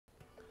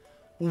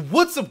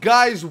What's up,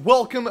 guys?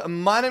 Welcome.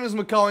 My name is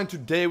Macau, and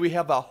today we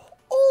have a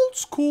old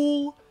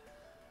school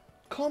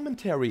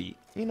commentary.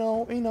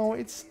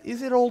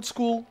 Is it old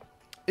school?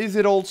 Is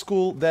it old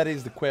school? That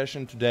is the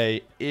question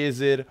today.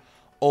 Is it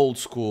old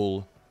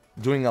school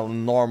doing a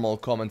normal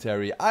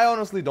commentary? I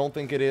honestly don't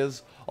think it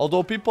is,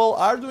 although people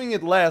are doing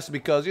it less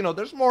because,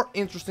 there's more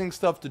interesting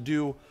stuff to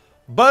do.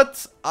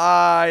 But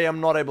I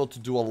am not able to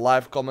do a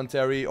live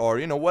commentary or,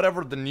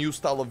 whatever the new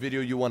style of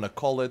video you want to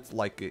call it.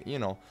 Like,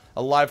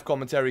 a live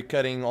commentary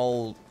cutting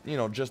all,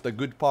 just the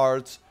good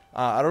parts.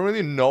 I don't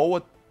really know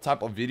what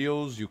type of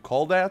videos you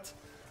call that.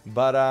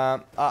 But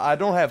I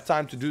don't have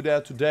time to do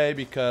that today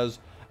because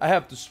I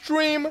have to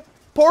stream.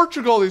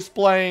 Portugal is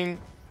playing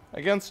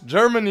against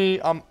Germany.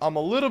 I'm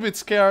a little bit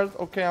scared.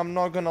 Okay, I'm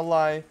not gonna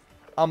lie.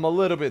 I'm a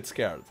little bit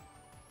scared.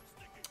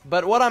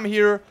 But what I'm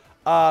here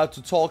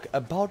to talk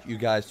about you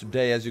guys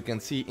today, as you can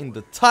see in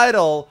the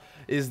title,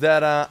 is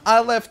that I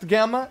left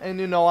Gamma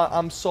and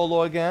I'm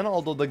solo again,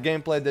 although the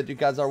gameplay that you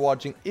guys are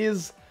watching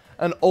is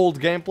an old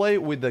gameplay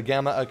with the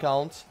Gamma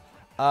account.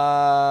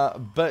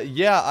 But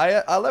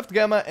yeah, I left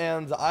Gamma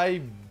and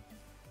I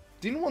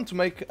didn't want to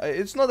make,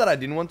 it's not that I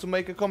didn't want to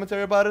make a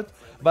commentary about it,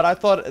 but I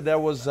thought there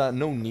was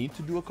no need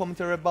to do a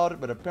commentary about it.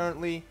 But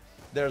apparently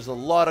there's a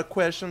lot of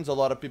questions, a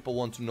lot of people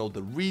want to know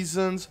the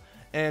reasons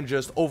and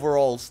just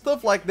overall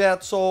stuff like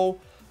that. So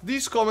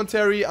this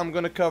commentary, I'm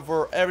gonna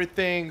cover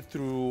everything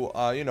through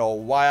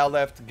why I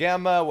left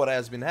Gamma, what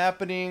has been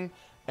happening,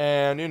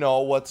 and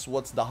what's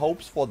the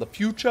hopes for the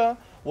future,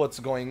 what's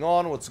going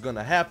on, what's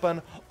gonna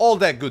happen, all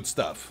that good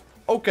stuff.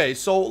 Okay,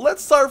 so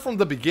let's start from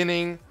the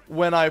beginning.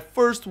 When I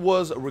first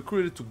was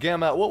recruited to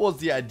Gamma, what was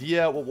the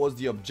idea, what was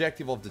the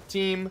objective of the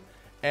team?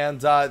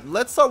 And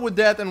let's start with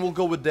that, and we'll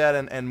go with that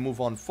and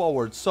move on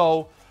forward.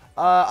 So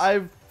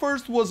I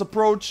first was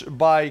approached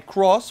by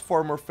Cross,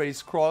 former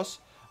Face Cross,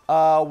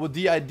 with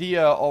the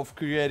idea of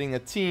creating a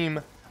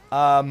team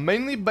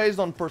mainly based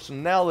on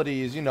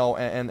personalities,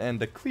 and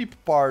the clip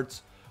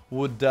parts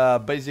would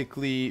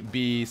basically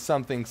be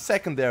something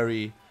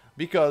secondary,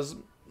 because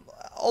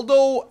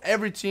although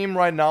every team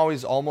right now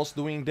is almost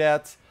doing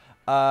that,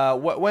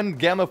 when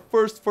Gamma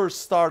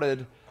first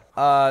started,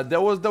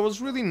 there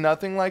was really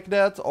nothing like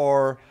that,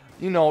 or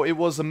it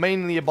was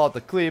mainly about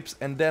the clips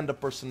and then the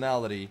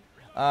personality.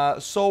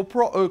 So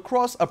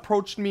Cross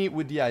approached me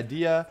with the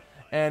idea,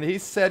 and he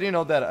said,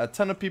 that a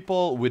ton of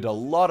people with a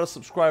lot of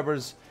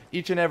subscribers,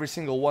 each and every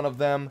single one of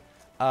them,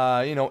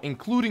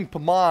 including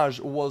Pamaj,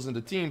 was in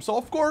the team. So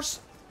of course,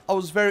 I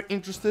was very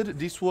interested.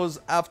 This was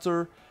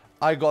after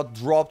I got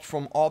dropped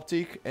from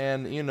Optic,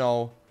 and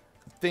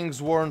things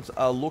weren't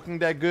looking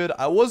that good.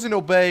 I was in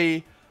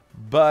Obey,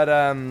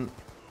 but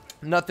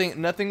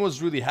nothing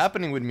was really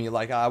happening with me.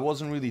 Like, I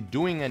wasn't really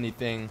doing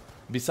anything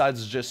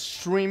besides just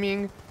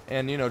streaming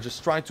and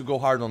just trying to go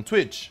hard on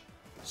Twitch.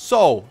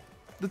 So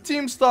the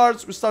team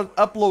starts, we start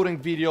uploading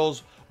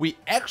videos, we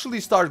actually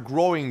start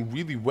growing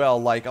really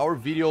well. Like, our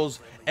videos,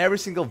 every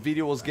single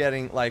video was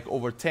getting like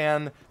over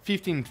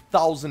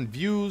 10-15,000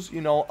 views,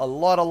 a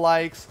lot of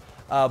likes.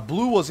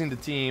 Blue was in the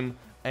team,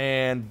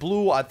 and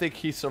Blue, I think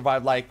he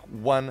survived like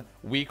 1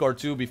 week or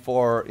two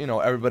before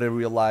everybody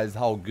realized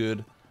how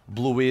good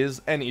Blue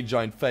is, and he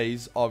joined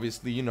FaZe.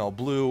 Obviously,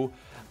 Blue,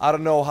 I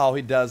don't know how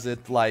he does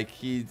it. Like,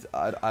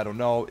 I don't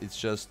know, it's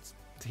just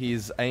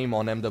his aim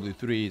on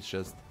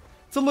MW3,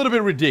 it's a little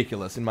bit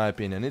ridiculous in my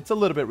opinion. It's a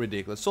little bit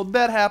ridiculous. So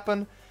that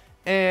happened,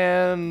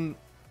 and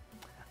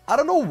I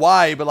don't know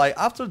why, but like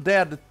after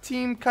that the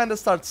team kind of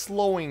started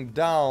slowing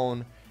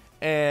down,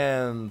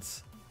 and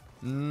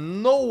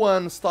no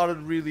one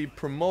started really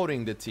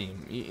promoting the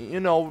team.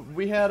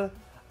 We had,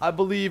 I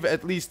believe,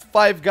 at least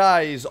 5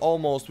 guys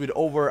almost with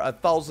over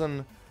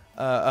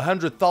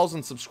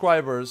 100,000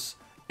 subscribers,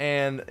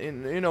 and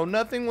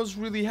nothing was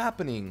really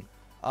happening.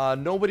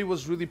 Nobody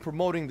was really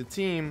promoting the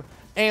team,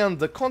 and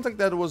the content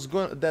that was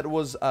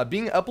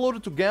being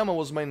uploaded to Gamma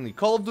was mainly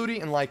Call of Duty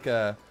and like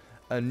a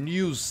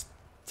news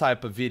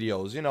type of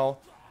videos,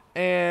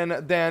 and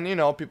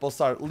then people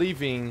start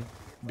leaving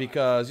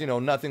because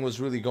nothing was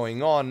really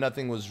going on,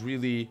 nothing was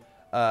really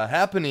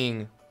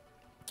happening.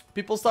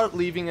 People start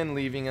leaving and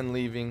leaving and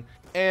leaving,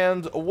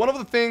 and one of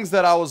the things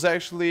that I was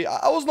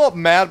not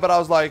mad, but I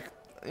was like,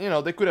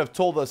 they could have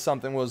told us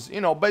something, was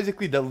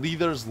basically the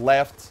leaders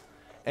left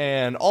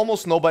and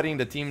almost nobody in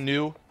the team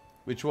knew,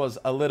 which was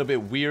a little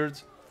bit weird.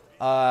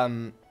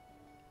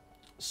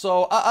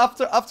 So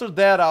after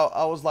that,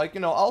 I was like,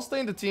 I'll stay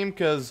in the team,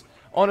 because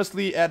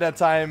honestly at that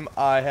time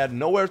I had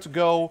nowhere to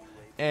go,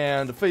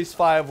 and Phase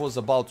 5 was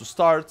about to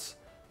start.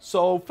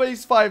 So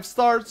Phase 5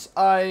 starts,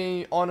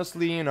 I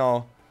honestly,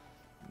 I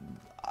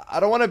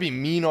don't want to be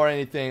mean or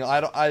anything.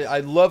 I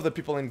love the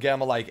people in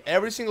Gamma. Like,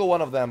 every single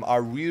one of them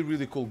are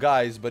really cool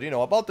guys, but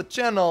about the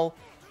channel,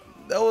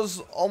 there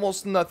was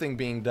almost nothing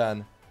being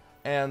done.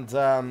 And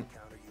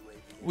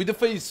with the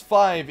Phase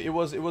 5, it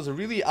was a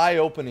really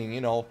eye-opening.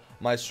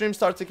 My stream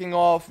started taking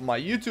off, my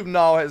YouTube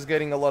now is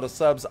getting a lot of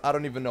subs. I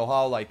don't even know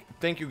how. Like,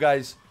 thank you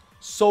guys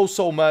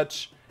so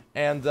much.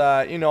 And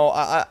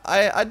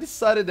I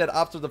decided that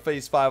after the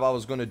Phase 5 I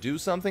was gonna do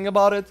something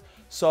about it.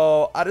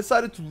 So I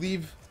decided to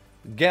leave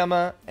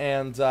Gamma,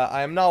 and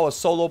I am now a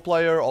solo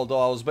player, although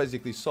I was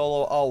basically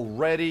solo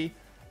already.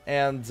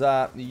 And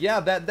yeah,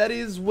 that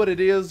is what it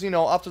is. You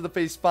know, after the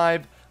Phase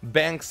 5,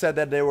 Bank said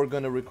that they were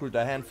going to recruit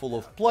a handful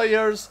of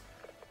players.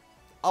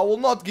 I will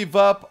not give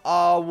up.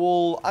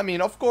 I mean,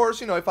 of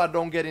course, you know, if I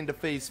don't get into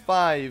Phase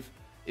 5,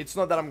 it's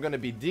not that I'm gonna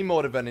be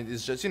demotivated,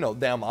 it's just, you know,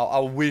 damn, I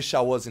wish I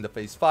was in the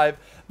Phase 5.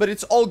 But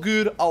it's all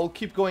good. I'll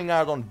keep going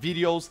out on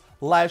videos,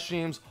 live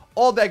streams,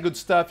 all that good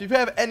stuff. If you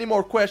have any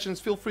more questions,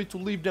 feel free to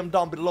leave them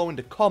down below in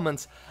the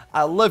comments.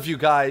 I love you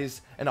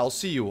guys, and I'll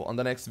see you on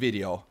the next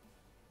video.